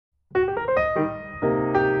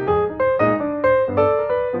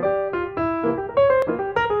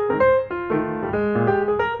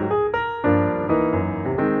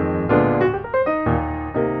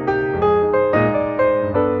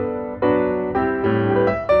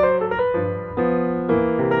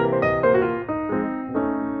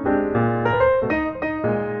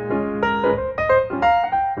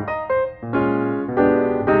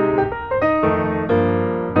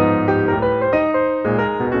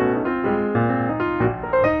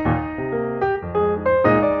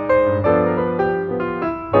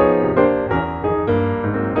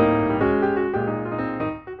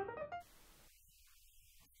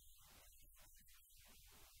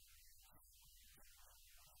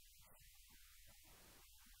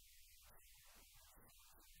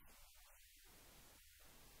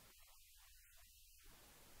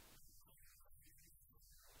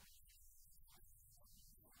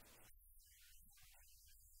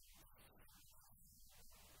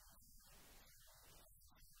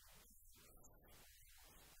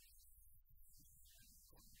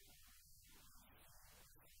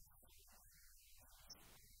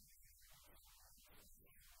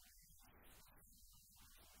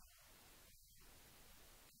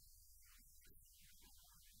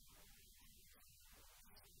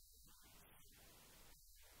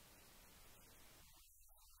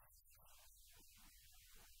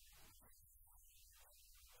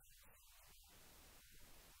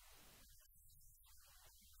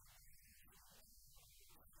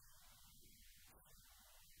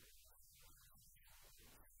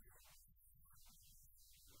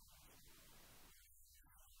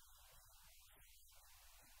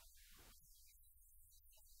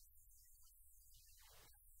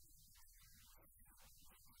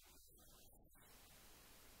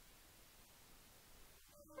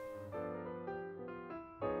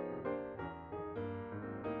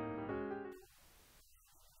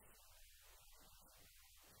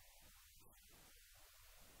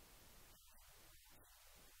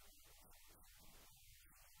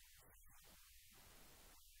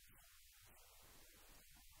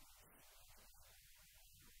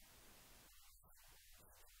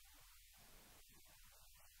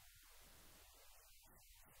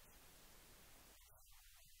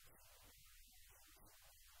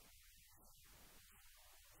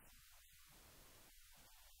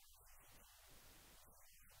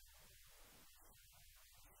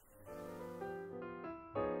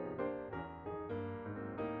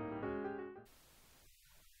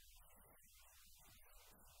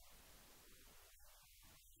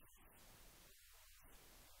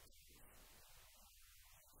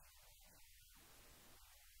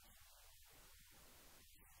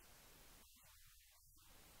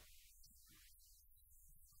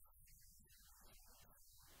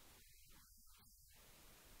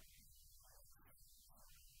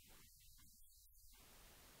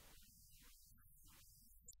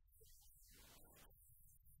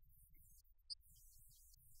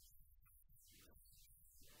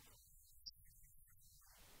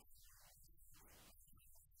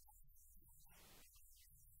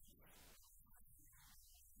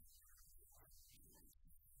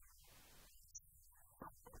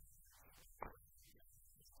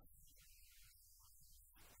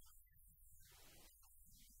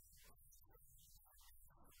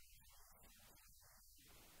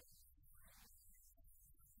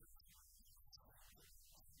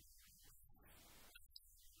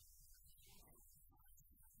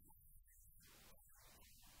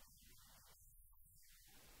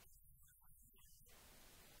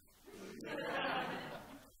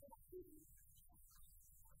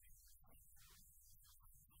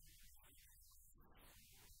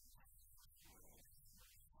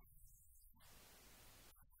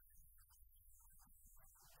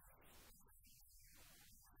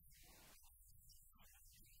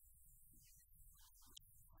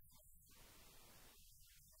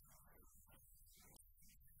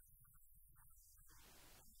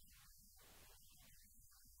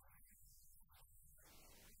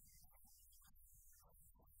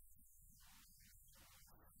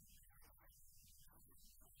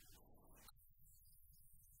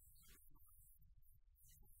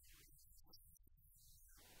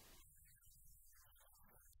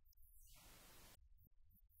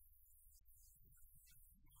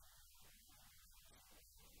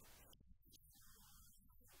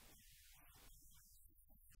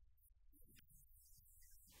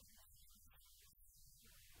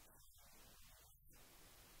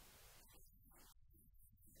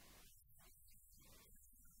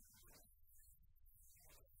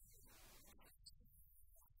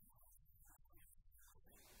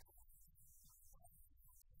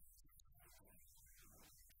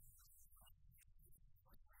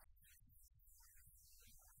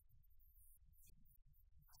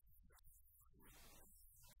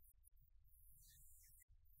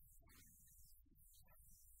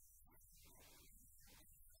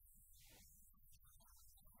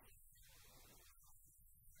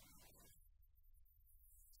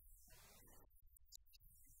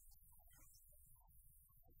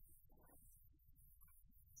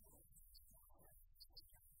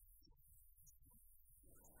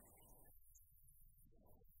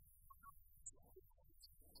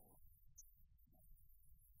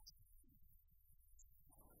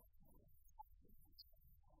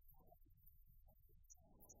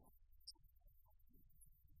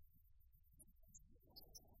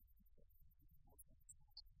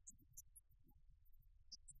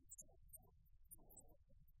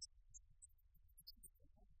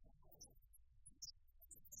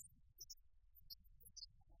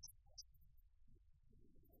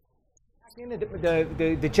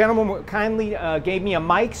The gentleman kindly gave me a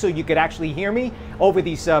mic so you could actually hear me over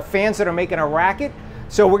these fans that are making a racket.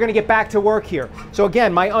 So we're going to get back to work here. So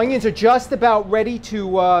again, my onions are just about ready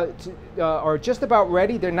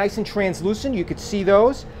They're nice and translucent. You could see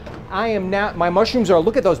those. My mushrooms are,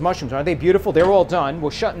 look at those mushrooms. Aren't they beautiful? They're all done.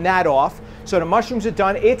 We're shutting that off. So the mushrooms are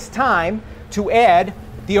done. It's time to add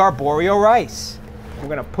the arborio rice. We're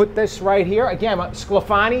going to put this right here. Again,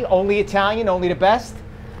 Sclafani, only Italian, only the best.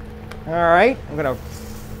 All right, I'm going to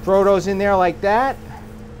throw those in there like that.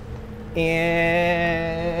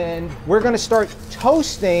 And we're going to start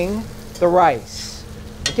toasting the rice.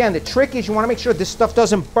 Again, the trick is you want to make sure this stuff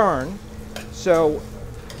doesn't burn. So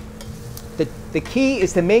the key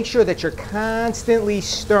is to make sure that you're constantly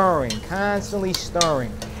stirring, constantly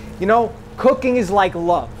stirring. You know, cooking is like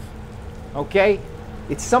love, okay?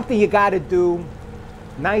 It's something you got to do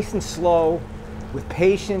nice and slow, with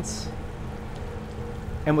patience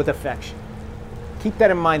and with affection. Keep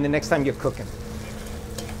that in mind the next time you're cooking.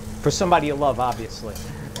 For somebody you love, obviously.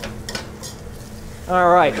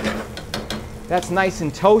 All right, that's nice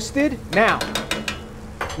and toasted. Now,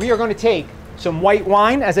 we are going to take some white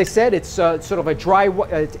wine. As I said, it's sort of a dry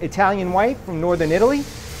Italian white from northern Italy.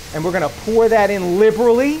 And we're going to pour that in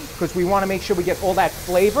liberally because we want to make sure we get all that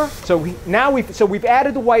flavor. So we've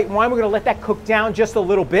added the white wine. We're going to let that cook down just a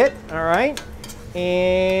little bit. All right,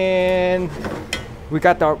 and we're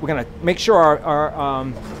going to make sure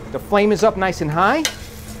the flame is up nice and high.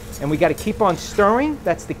 And we got to keep on stirring.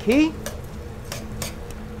 That's the key.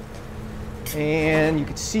 And you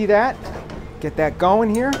can see that. Get that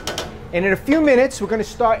going here. And in a few minutes, we're going to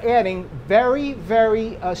start adding very,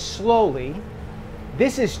 very slowly.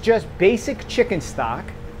 This is just basic chicken stock.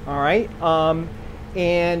 All right.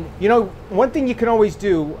 And you know, one thing you can always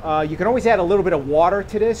do, you can always add a little bit of water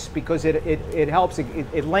to this because it helps.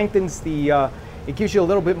 It lengthens the. It gives you a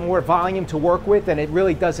little bit more volume to work with, and it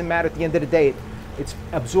really doesn't matter at the end of the day. It's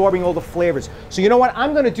absorbing all the flavors. So you know what?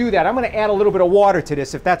 I'm going to do that. I'm going to add a little bit of water to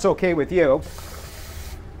this, if that's okay with you.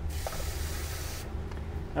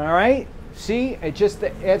 All right. See, it just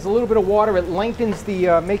adds a little bit of water. It lengthens the,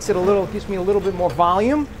 gives me a little bit more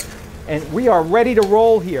volume. And we are ready to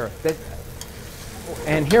roll here.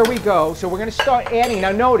 And here we go. So we're going to start adding.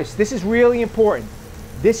 Now notice, this is really important.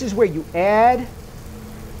 This is where you add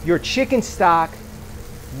your chicken stock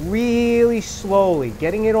really slowly,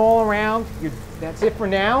 getting it all around. That's it for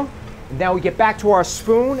now. And now we get back to our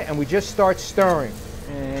spoon and we just start stirring.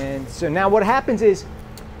 And so now what happens is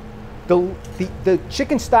the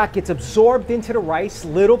chicken stock gets absorbed into the rice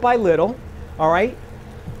little by little, all right,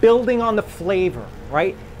 building on the flavor,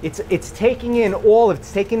 right? It's taking in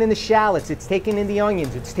it's taking in the shallots, it's taking in the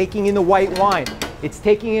onions, it's taking in the white wine, it's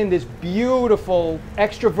taking in this beautiful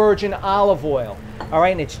extra virgin olive oil, all right,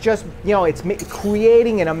 and it's just, you know, it's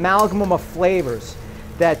creating an amalgam of flavors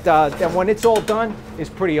that when it's all done is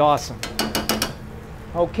pretty awesome.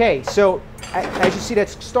 Okay, so as you see,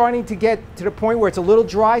 that's starting to get to the point where it's a little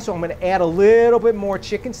dry, so I'm going to add a little bit more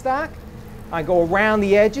chicken stock. I go around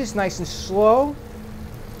the edges nice and slow,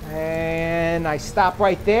 and I stop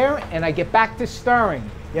right there, and I get back to stirring,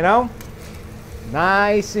 you know?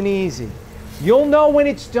 Nice and easy. You'll know when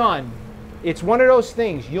it's done. It's one of those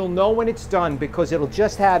things. You'll know when it's done because it'll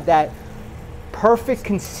just have that perfect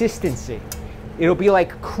consistency. It'll be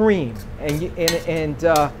like cream, and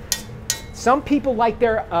some people like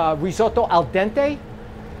their risotto al dente.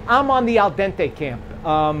 I'm on the al dente camp.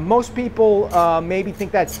 Most people maybe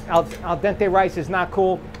think that al dente rice is not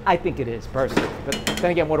cool. I think it is, personally. But then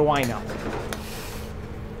again, what do I know?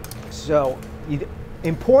 So,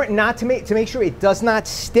 important not to make sure it does not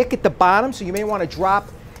stick at the bottom. So you may want to drop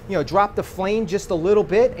the flame just a little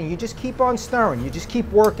bit, and you just keep on stirring. You just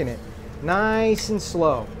keep working it, nice and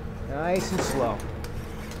slow, nice and slow.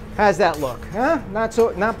 How's that look? Huh?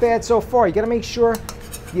 Not bad so far. You got to make sure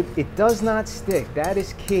it does not stick. That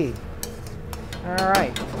is key. All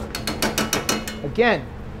right. Again,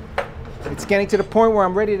 it's getting to the point where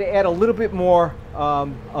I'm ready to add a little bit more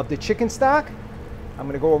of the chicken stock. I'm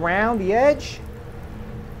going to go around the edge.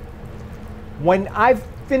 When I've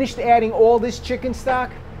finished adding all this chicken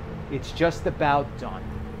stock, it's just about done.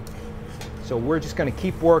 So we're just going to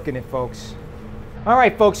keep working it, folks. All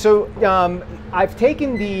right, folks, so I've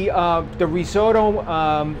taken the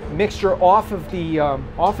risotto mixture off of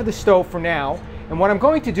the stove for now, and what I'm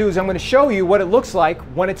going to do is I'm going to show you what it looks like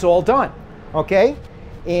when it's all done, okay?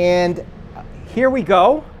 And here we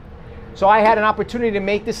go. So I had an opportunity to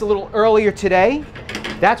make this a little earlier today.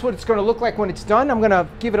 That's what it's going to look like when it's done. I'm going to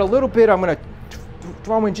give it a little bit, I'm going to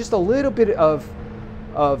throw in just a little bit of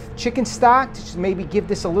chicken stock to just maybe give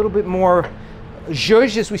this a little bit more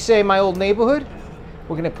zhuzh, as we say in my old neighborhood.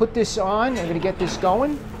 We're gonna put this on. I'm gonna get this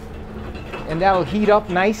going, and that'll heat up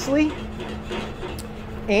nicely.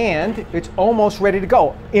 And it's almost ready to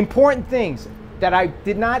go. Important things that I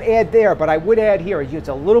did not add there, but I would add here. It's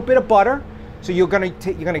a little bit of butter. So you're gonna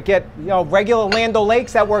get, you know, regular Land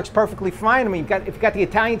O'Lakes. That works perfectly fine. I mean, if you've got the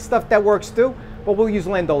Italian stuff, that works too. But we'll use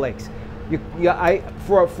Land O'Lakes.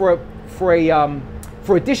 For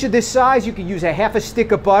a dish of this size, you can use a half a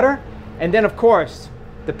stick of butter, and then of course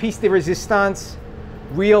the piece de resistance,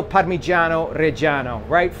 real Parmigiano Reggiano,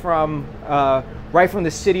 right from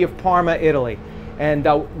the city of Parma, Italy. And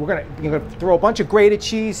you're gonna throw a bunch of grated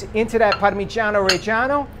cheese into that Parmigiano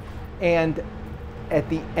Reggiano, and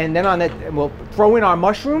then on that we'll throw in our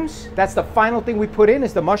mushrooms. That's the final thing we put in,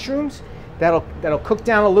 is the mushrooms. That'll cook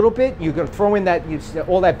down a little bit. You're gonna throw in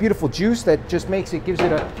all that beautiful juice that just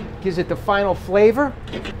gives it the final flavor.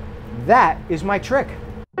 That is my trick.